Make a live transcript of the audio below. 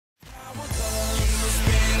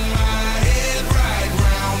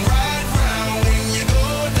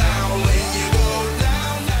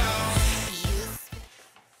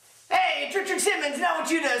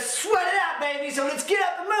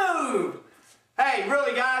Hey,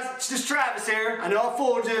 really guys, it's just Travis here. I know I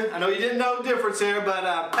fooled you. I know you didn't know the difference here,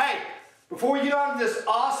 but hey, before we get on to this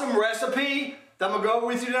awesome recipe that I'm going to go over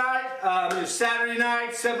with you tonight, it's Saturday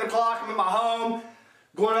night, 7 o'clock, I'm at my home,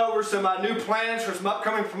 going over some new plans for some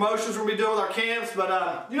upcoming promotions we're going to be doing with our camps.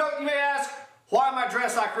 But, you may ask, why am I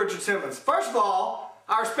dressed like Richard Simmons? First of all,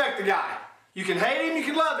 I respect the guy. You can hate him, you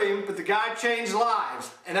can love him, but the guy changed lives.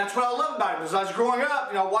 And that's what I love about him. As I was growing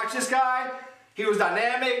up, watch this guy. He was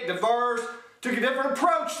dynamic, diverse, took a different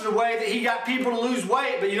approach to the way that he got people to lose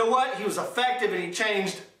weight. But you know what? He was effective and he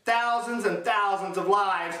changed thousands and thousands of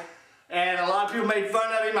lives. And a lot of people made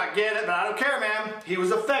fun of him. I get it, but I don't care, man. He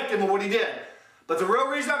was effective in what he did. But the real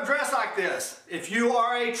reason I'm dressed like this, if you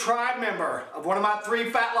are a tribe member of one of my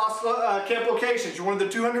 3 fat loss camp locations, you're one of the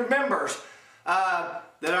 200 members that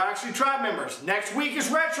are actually tribe members. Next week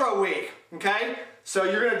is Retro Week, okay? So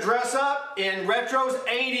you're going to dress up in Retro's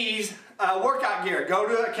 80s workout gear. Go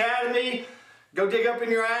to the academy, go dig up in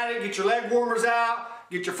your attic, get your leg warmers out,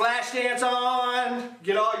 get your flash dance on,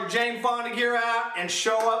 get all your Jane Fonda gear out, and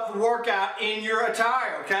show up for workout in your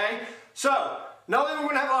attire, okay? So, not only are we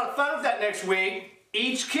going to have a lot of fun with that next week,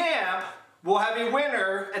 each camp will have a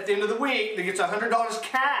winner at the end of the week that gets $100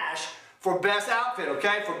 cash for best outfit,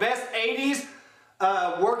 okay? For best 80s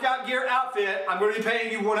workout gear outfit, I'm going to be paying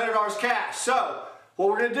you $100 cash. So, what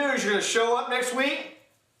we're going to do is you're going to show up next week,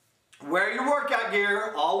 wear your workout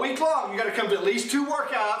gear all week long. You got to come to at least 2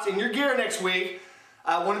 workouts in your gear next week.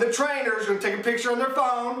 One of the trainers is going to take a picture on their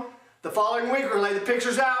phone. The following week, we're going to lay the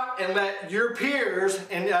pictures out and let your peers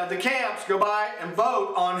in the camps go by and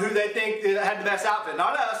vote on who they think had the best outfit.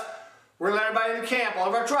 Not us. We're going to let everybody in the camp, all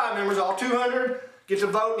of our tribe members, all 200, get to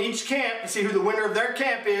vote in each camp to see who the winner of their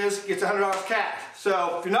camp is, gets $100 cash.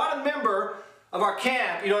 So if you're not a member of our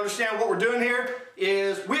camp, you don't understand what we're doing here,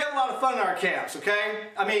 is we have a lot of fun in our camps, okay?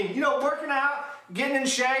 I mean, working out, getting in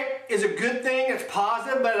shape is a good thing, it's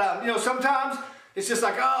positive, but sometimes it's just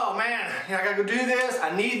like, oh man, I gotta go do this,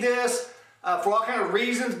 I need this, for all kinds of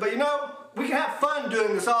reasons, but we can have fun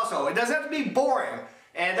doing this also. It doesn't have to be boring,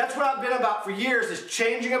 and that's what I've been about for years, is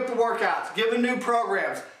changing up the workouts, giving new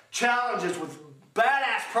programs, challenges with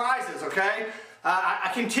badass prizes, okay? I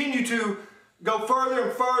continue to go further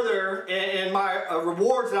and further in my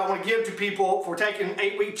rewards that I want to give to people for taking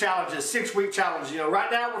 8-week challenges, 6-week challenges.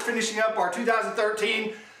 Right now we're finishing up our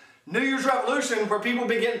 2013 New Year's Revolution, where people have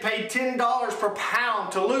been getting paid $10 per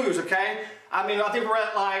pound to lose, okay? I mean, I think we're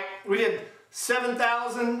at we did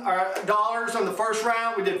 $7,000 on the first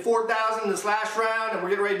round, we did $4,000 this last round, and we're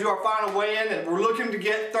getting ready to do our final weigh-in, and we're looking to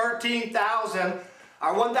get 13,000,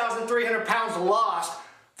 our 1,300 pounds lost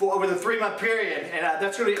for over the 3-month period, and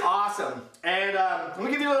that's going to be awesome. And let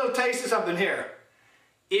me give you a little taste of something here.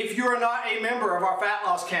 If you are not a member of our fat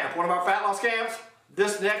loss camp, one of our fat loss camps,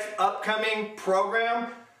 this next upcoming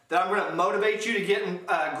program that I'm going to motivate you to get in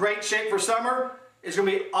great shape for summer is going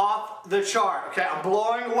to be off the chart. Okay, I'm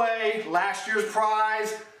blowing away last year's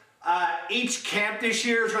prize. Each camp this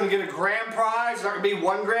year is going to get a grand prize. There's not going to be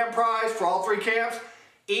 1 grand prize for all 3 camps.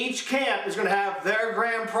 Each camp is going to have their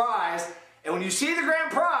grand prize. And when you see the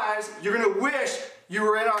grand prize, you're going to wish you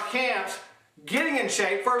were in our camps, getting in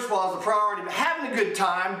shape, first of all, is a priority, but having a good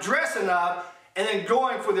time, dressing up, and then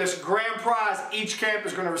going for this grand prize each camp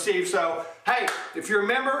is going to receive. So, hey, if you're a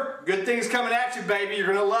member, good things coming at you, baby. You're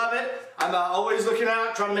going to love it. I'm always looking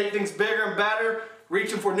out, trying to make things bigger and better,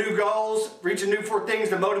 reaching for new goals, reaching for things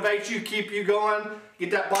to motivate you, keep you going, get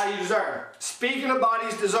that body you deserve. Speaking of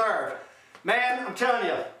bodies deserved, man, I'm telling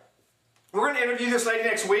you, we're going to interview this lady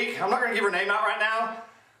next week. I'm not going to give her name out right now,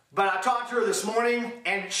 but I talked to her this morning,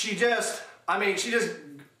 and she just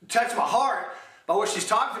touched my heart by what she's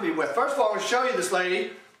talking to me with. First of all, I want to show you this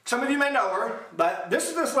lady. Some of you may know her, but this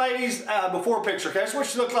is this lady's before picture, okay? This is what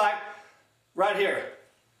she looked like right here.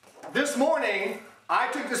 This morning, I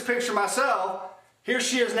took this picture myself. Here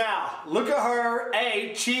she is now. Look at her,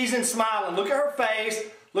 cheesing, smiling. Look at her face.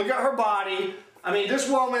 Look at her body. I mean, this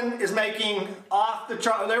woman is making off the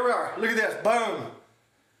chart. There we are. Look at this. Boom.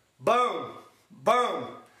 Boom. Boom.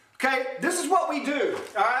 Okay, this is what we do.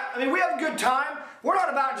 All right? I mean, we have a good time. We're not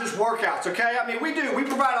about just workouts, okay? I mean, we do. We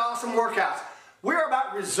provide awesome workouts. We're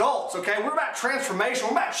about results, okay? We're about transformation.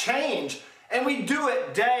 We're about change. And we do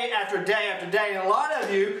it day after day after day. And a lot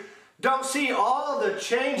of you don't see all the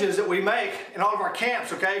changes that we make in all of our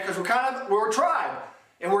camps, okay? Because we're a tribe.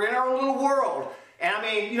 And we're in our own little world. And I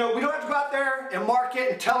mean, we don't have to go out there and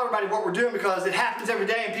market and tell everybody what we're doing, because it happens every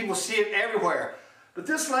day and people see it everywhere. But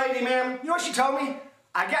this lady, man, you know what she told me?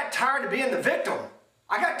 I got tired of being the victim.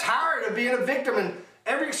 I got tired of being a victim and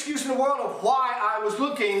every excuse in the world of why I was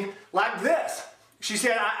looking like this. She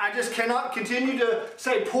said, I just cannot continue to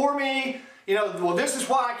say, poor me, you know, well, this is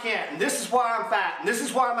why I can't, and this is why I'm fat, and this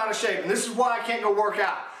is why I'm out of shape, and this is why I can't go work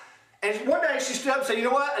out. And one day she stood up and said, you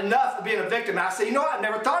know what, enough of being a victim. And I said, you know what, I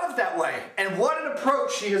never thought of it that way. And what an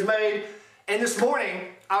approach she has made. And this morning,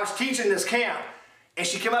 I was teaching this camp, and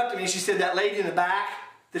she came up to me and she said, that lady in the back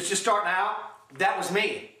that's just starting out, that was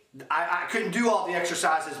me. I couldn't do all the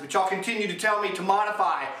exercises, but y'all continue to tell me to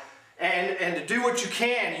modify and to do what you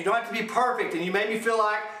can. You don't have to be perfect, and you made me feel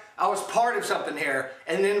like I was part of something here.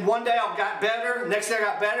 And then one day I got better, next day I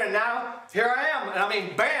got better, and now here I am. And I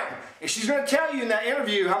mean, bam. And she's going to tell you in that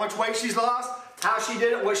interview how much weight she's lost, how she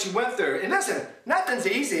did it, what she went through. And listen, nothing's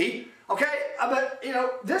easy, okay? But, you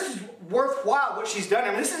know, this is worthwhile what she's done. I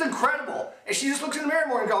mean, this is incredible. And she just looks in the mirror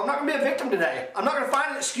more and goes, I'm not going to be a victim today. I'm not going to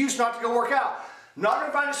find an excuse not to go work out. I'm not going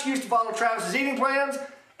to find an excuse to follow Travis's eating plans.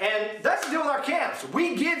 And that's the deal with our camps.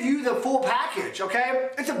 We give you the full package, okay?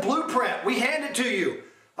 It's a blueprint. We hand it to you,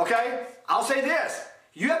 okay? I'll say this.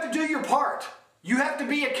 You have to do your part. You have to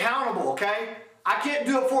be accountable, okay? I can't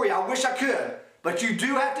do it for you. I wish I could. But you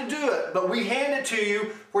do have to do it. But we hand it to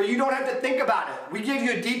you where you don't have to think about it. We give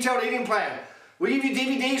you a detailed eating plan. We give you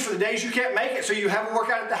DVDs for the days you can't make it so you have a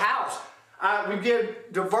workout at the house. We give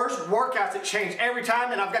diverse workouts that change every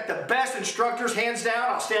time, and I've got the best instructors, hands down.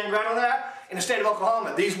 I'll stand right on that, in the state of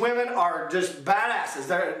Oklahoma. These women are just badasses.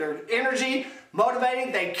 They're energy,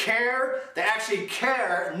 motivating, they care. They actually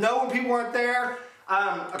care. Know when people aren't there.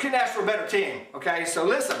 I couldn't ask for a better team, okay? So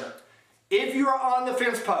listen, if you are on the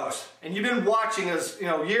fence post, and you've been watching us, you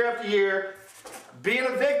know, year after year, being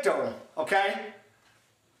a victim, okay?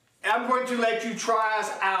 I'm going to let you try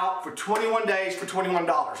us out for 21 days for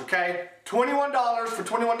 $21, okay? $21 for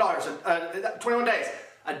 $21, 21 days.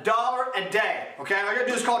 $1 a day, okay? All you gotta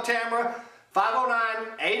do is call Tamara,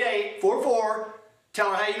 509-8844.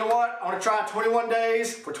 Tell her, hey, you know what? I want to try 21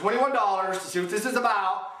 days for $21 to see what this is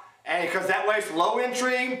about. And because that way it's low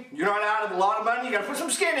entry, you're not out of a lot of money. You gotta put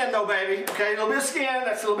some skin in though, baby. Okay, a little bit of skin,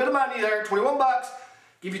 that's a little bit of money there, 21 bucks.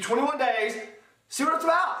 Give you 21 days. See what it's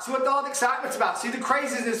about. See what all the excitement's about. See the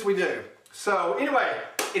craziness we do. So anyway,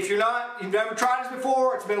 if you've never tried this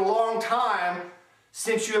before, it's been a long time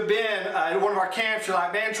since you have been at one of our camps. You're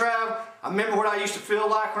like, man, Trav, I remember what I used to feel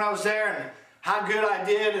like when I was there and how good I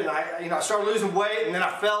did, and I started losing weight, and then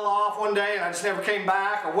I fell off one day and I just never came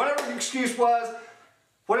back, or whatever the excuse was,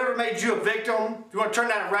 whatever made you a victim. If you want to turn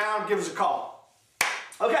that around, give us a call.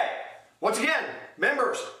 Okay, once again,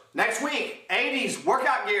 members, next week, 80s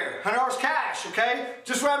workout gear, $100 cash, okay?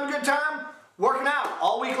 Just for having a good time, working out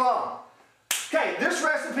all week long. Okay, this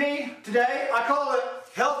recipe today, I call it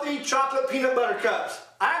healthy chocolate peanut butter cups.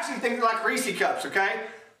 I actually think they're like Reese cups, okay?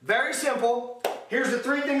 Very simple. Here's the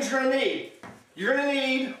 3 things you're gonna need. You're gonna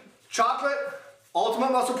need chocolate,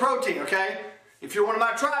 ultimate muscle protein, okay? If you're one of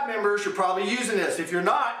my tribe members, you're probably using this. If you're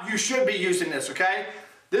not, you should be using this, okay?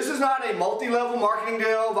 This is not a multi-level marketing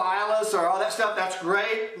deal, Vialis, or all that stuff. That's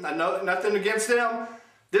great. I know nothing against them.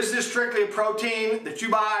 This is strictly a protein that you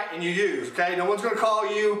buy and you use, okay? No one's gonna call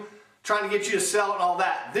you trying to get you to sell it and all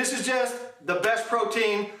that. This is just the best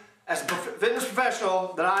protein as a fitness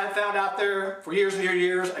professional that I have found out there for years and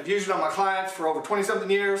years. I've used it on my clients for over 20-something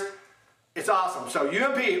years. It's awesome. So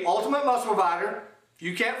UMP, Ultimate Muscle Provider. If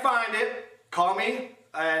you can't find it, call me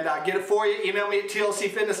and I'll get it for you. Email me at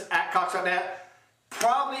tlcfitness@cox.net.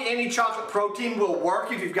 Probably any chocolate protein will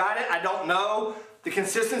work if you've got it. I don't know the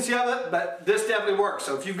consistency of it, but this definitely works.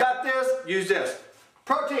 So if you've got this, use this.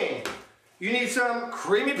 Protein. You need some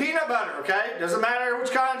creamy peanut butter, okay? Doesn't matter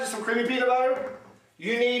which kind, just some creamy peanut butter.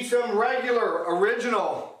 You need some regular,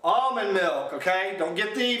 original almond milk, okay? Don't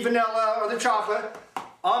get the vanilla or the chocolate.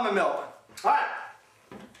 Almond milk. All right,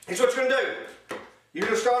 here's what you're gonna do. You're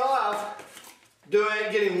gonna start off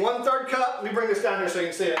getting 1/3 cup. Let me bring this down here so you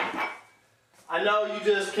can see it. I know you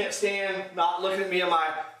just can't stand not looking at me in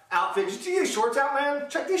my outfit. Did you see these shorts out, man?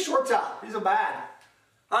 Check these shorts out. These are bad.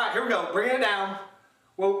 All right, here we go. Bringing it down.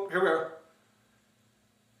 Whoa, here we go.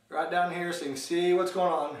 Right down here so you can see what's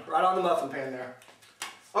going on. Right on the muffin pan there.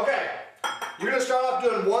 Okay, you're gonna start off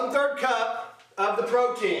doing 1/3 cup of the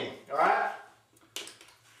protein, all right?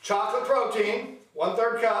 Chocolate protein,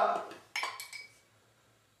 1/3 cup.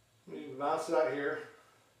 Let me bounce it out here.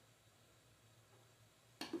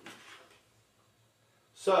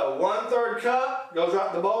 So 1/3 cup goes right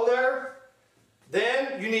in the bowl there.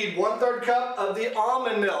 Then you need 1/3 cup of the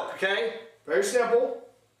almond milk, okay? Very simple.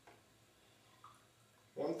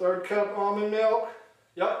 1/3 cup almond milk.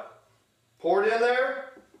 Yep. Pour it in there.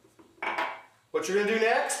 What you're gonna do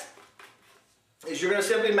next is you're gonna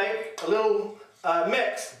simply make a little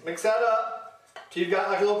mix. Mix that up till you've got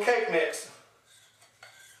like a little cake mix.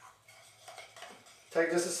 Take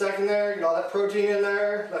just a second there, get all that protein in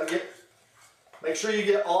there, let it get Make sure you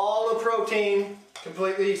get all the protein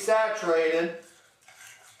completely saturated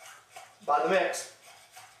by the mix.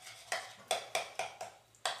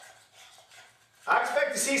 I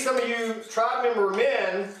expect to see some of you tribe member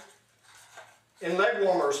men in leg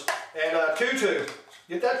warmers and tutu.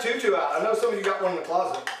 Get that tutu out. I know some of you got one in the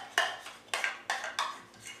closet.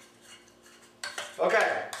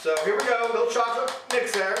 Okay, so here we go. Little chocolate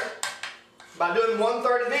mix there. By doing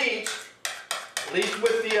 1/3 of each, at least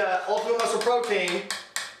with the Ultimate Muscle Protein,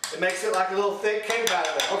 it makes it like a little thick cake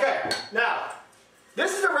batter there. Okay, now,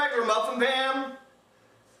 this is a regular muffin pan.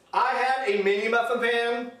 I had a mini muffin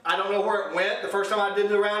pan. I don't know where it went the first time I did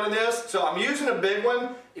the round of this, so I'm using a big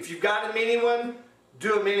one. If you've got a mini one,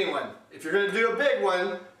 do a mini one. If you're going to do a big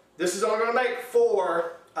one, this is only going to make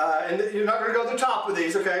 4, and you're not going to go to the top with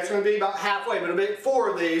these, okay? It's going to be about halfway, but it'll make 4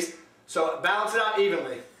 of these, so balance it out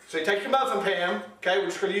evenly. So you take your muffin pan, okay, we're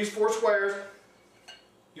just going to use 4 squares.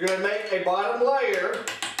 You're going to make a bottom layer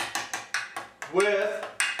with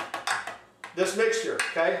this mixture,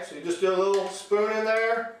 okay? So you just do a little spoon in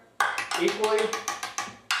there, equally,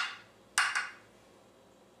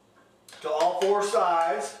 to all 4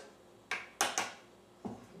 sides.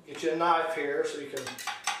 Get you a knife here so you can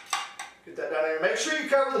get that down there. Make sure you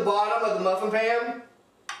cover the bottom of the muffin pan,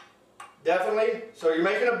 definitely. So you're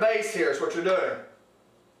making a base here is what you're doing.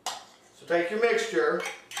 So take your mixture,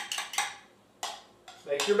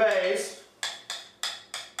 make your base,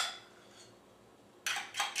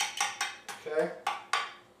 okay,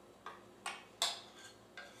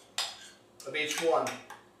 of each one.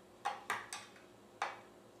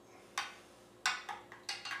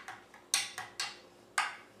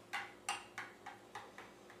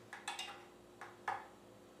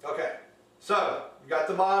 Okay, so you got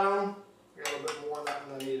the bottom, got a little bit more than that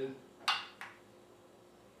than I needed.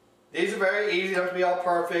 These are very easy, don't have to be all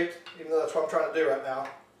perfect, even though that's what I'm trying to do right now.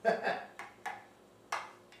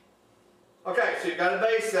 Okay, so you got a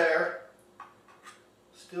base there.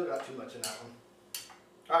 Still got too much in that one.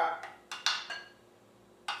 Alright.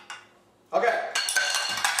 Okay,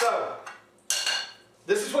 so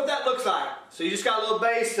this is what that looks like. So you just got a little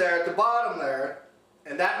base there at the bottom there,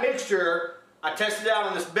 and that mixture, I tested out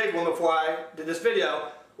on this big one before I did this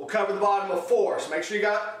video, will cover the bottom of 4. So make sure you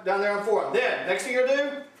got down there on 4. Then, next thing you're going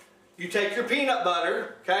to do, you take your peanut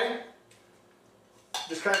butter, okay?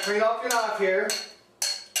 Just kind of clean off your knife here.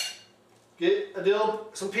 Get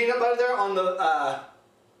some peanut butter there on the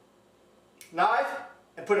knife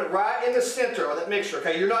and put it right in the center of that mixture,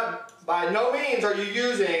 okay? You're not, by no means are you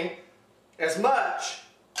using as much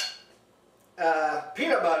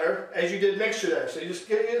peanut butter as you did mixture there. So you just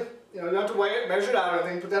get you know, you don't have to weigh it, measure it out or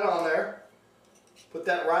anything, put that on there. Put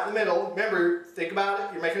that right in the middle. Remember, think about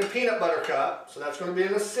it, you're making a peanut butter cup, so that's going to be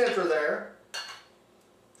in the center there.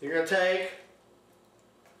 You're going to take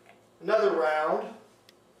another round,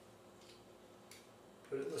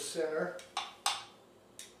 put it in the center,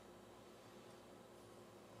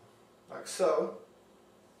 like so.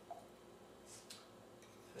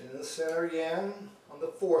 And in the center again on the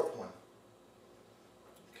 4th one.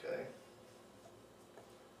 Okay.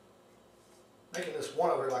 Making this one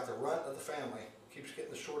over here like the runt of the family. Keeps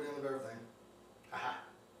getting the short end of everything. Aha.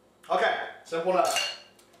 Okay, simple enough.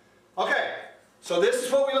 Okay, so this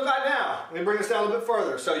is what we look like now. Let me bring this down a little bit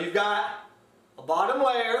further. So you've got a bottom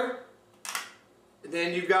layer, and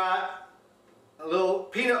then you've got a little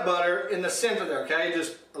peanut butter in the center there, okay?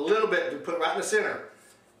 Just a little bit to put right in the center.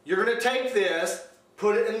 You're going to take this,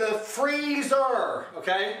 put it in the freezer,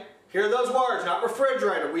 okay? Here are those words, not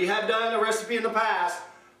refrigerator. We have done a recipe in the past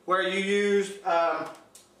where you used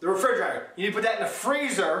the refrigerator. You need to put that in the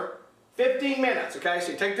freezer 15 minutes, okay?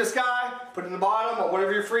 So you take this guy, put it in the bottom or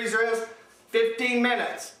whatever your freezer is, 15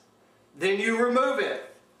 minutes. Then you remove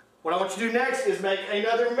it. What I want you to do next is make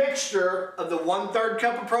another mixture of the 1/3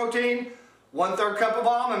 cup of protein, 1/3 cup of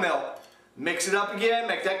almond milk. Mix it up again,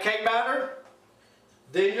 make that cake batter.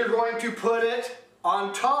 Then you're going to put it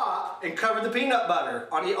on top and cover the peanut butter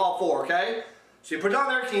on all 4, okay? So you put it on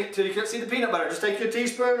there until you can't see the peanut butter. Just take your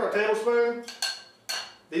teaspoon or tablespoon.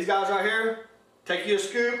 These guys right here, take you a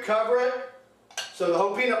scoop, cover it, so the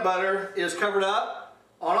whole peanut butter is covered up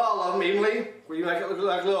on all of them evenly, where you make it look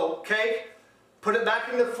like a little cake. Put it back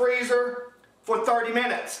in the freezer for 30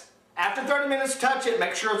 minutes. After 30 minutes, touch it,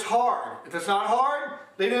 make sure it's hard. If it's not hard,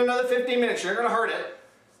 leave it another 15 minutes, you're not going to hurt it.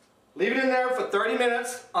 Leave it in there for 30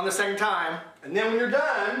 minutes on the second time, and then when you're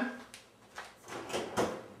done,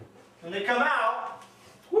 when they come out,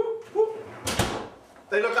 whoop, whoop,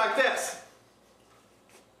 they look like this.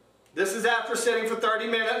 This is after sitting for 30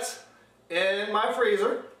 minutes in my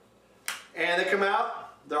freezer, and they come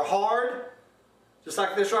out, they're hard, just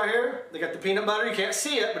like this right here. They got the peanut butter. You can't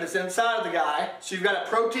see it, but it's inside of the guy. So you've got a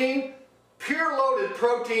protein, pure loaded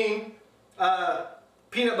protein,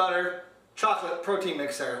 peanut butter, chocolate protein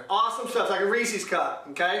mix there. Awesome stuff. It's like a Reese's cup,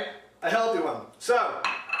 okay? A healthy one. So,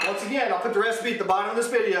 once again, I'll put the recipe at the bottom of this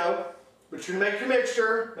video. But you're gonna make your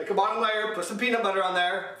mixture, make a bottom layer, put some peanut butter on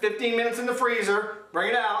there, 15 minutes in the freezer,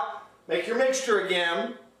 bring it out, make your mixture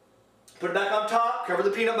again, put it back on top, cover the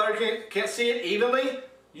peanut butter, can't see it evenly.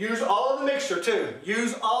 Use all of the mixture too.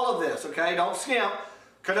 Use all of this, okay? Don't skimp.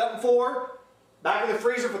 Cut it up in 4, back in the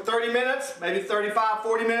freezer for 30 minutes, maybe 35,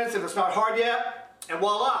 40 minutes if it's not hard yet, and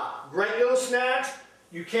voila, great little snacks.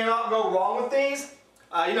 You cannot go wrong with these.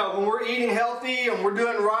 You know, when we're eating healthy and we're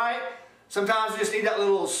doing right, sometimes you just need that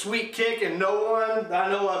little sweet kick, and no one that I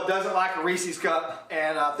know of doesn't like a Reese's cup.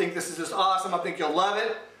 And I think this is just awesome. I think you'll love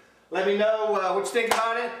it. Let me know what you think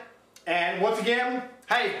about it. And once again,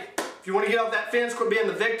 hey, if you want to get off that fence, quit being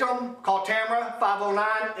the victim, call Tamara,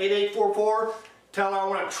 509-8844. Tell her I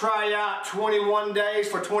want to try out 21 days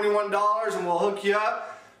for $21 and we'll hook you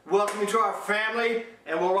up. Welcome you to our family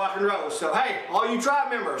and we'll rock and roll. So hey, all you tribe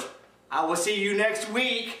members, I will see you next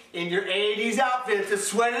week in your 80s outfits to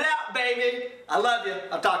sweat it out, baby. I love you.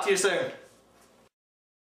 I'll talk to you soon.